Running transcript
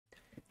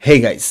Hey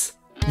guys,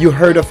 you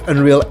heard of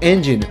Unreal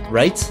Engine,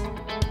 right?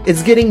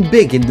 It's getting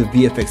big in the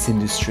VFX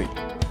industry.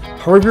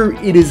 However,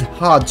 it is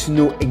hard to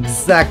know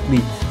exactly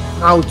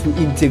how to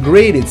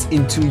integrate it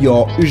into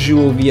your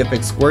usual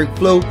VFX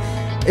workflow,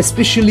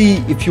 especially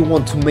if you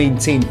want to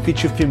maintain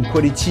feature film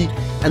quality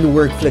and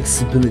work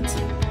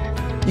flexibility.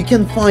 You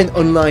can find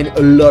online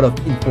a lot of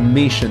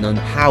information on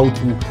how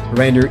to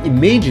render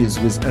images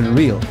with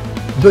Unreal,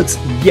 but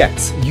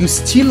yet you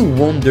still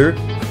wonder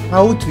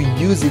how to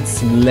use it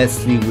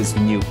seamlessly with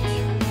Nuke.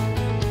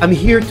 I'm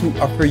here to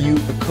offer you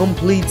a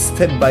complete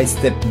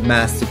step-by-step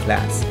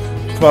masterclass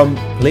from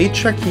plate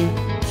tracking,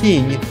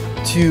 keying,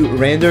 to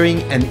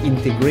rendering and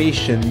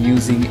integration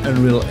using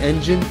Unreal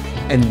Engine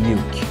and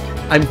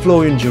Nuke. I'm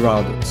Florian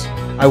Girardot.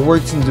 I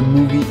worked in the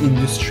movie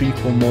industry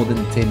for more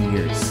than 10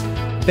 years.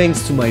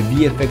 Thanks to my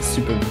VFX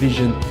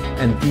supervision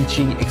and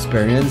teaching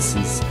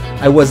experiences,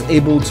 I was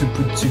able to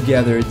put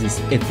together this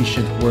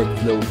efficient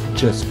workflow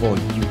just for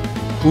you.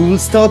 We will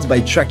start by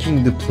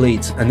tracking the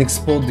plate and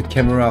export the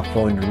camera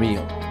for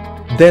Unreal.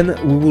 Then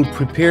we will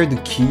prepare the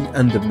key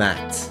and the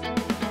matte.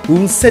 We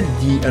will set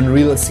the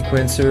Unreal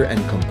sequencer and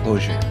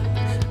composure.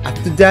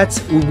 After that,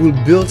 we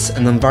will build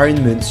an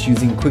environment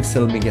using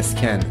Quixel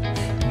Megascan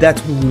that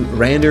we will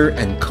render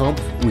and comp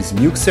with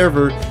Nuke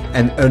server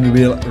and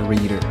Unreal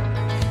Reader.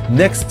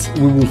 Next,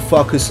 we will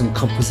focus on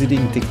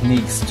compositing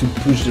techniques to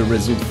push the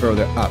result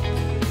further up.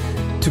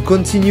 To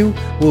continue,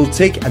 we'll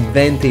take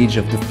advantage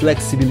of the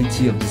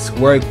flexibility of this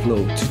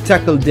workflow to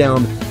tackle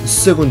down the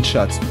second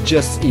shot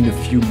just in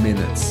a few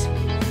minutes.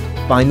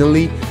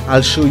 Finally,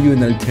 I'll show you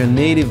an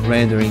alternative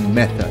rendering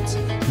method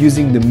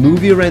using the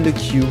movie render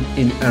queue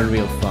in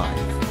Unreal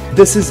 5.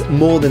 This is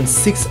more than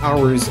 6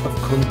 hours of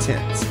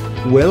content,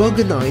 well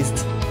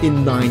organized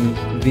in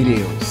 9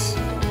 videos.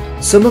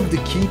 Some of the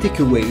key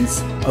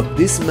takeaways of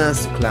this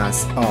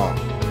masterclass are: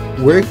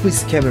 work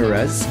with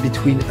cameras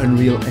between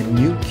Unreal and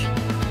Nuke,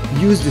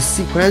 use the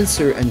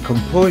sequencer and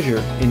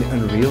composure in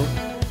Unreal,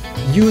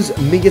 use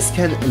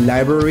Megascan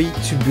library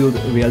to build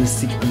a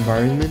realistic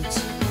environment,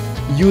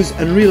 use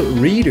Unreal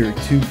Reader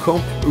to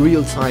comp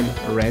real-time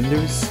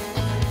renders,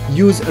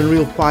 use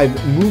Unreal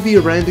 5 movie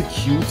render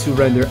queue to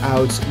render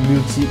out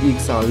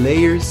multi-XR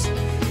layers,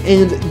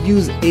 and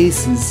use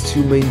ACES to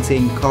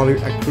maintain color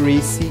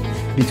accuracy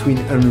between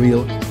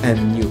Unreal and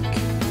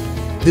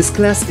Nuke. This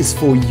class is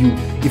for you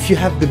if you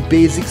have the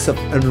basics of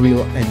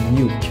Unreal and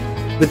Nuke,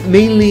 but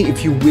mainly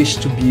if you wish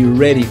to be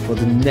ready for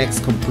the next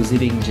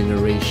compositing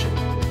generation.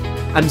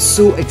 I'm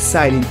so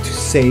excited to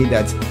say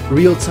that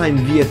real-time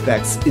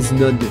VFX is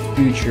not the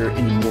future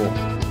anymore.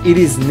 It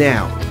is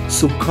now,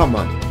 so come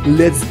on,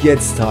 let's get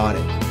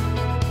started.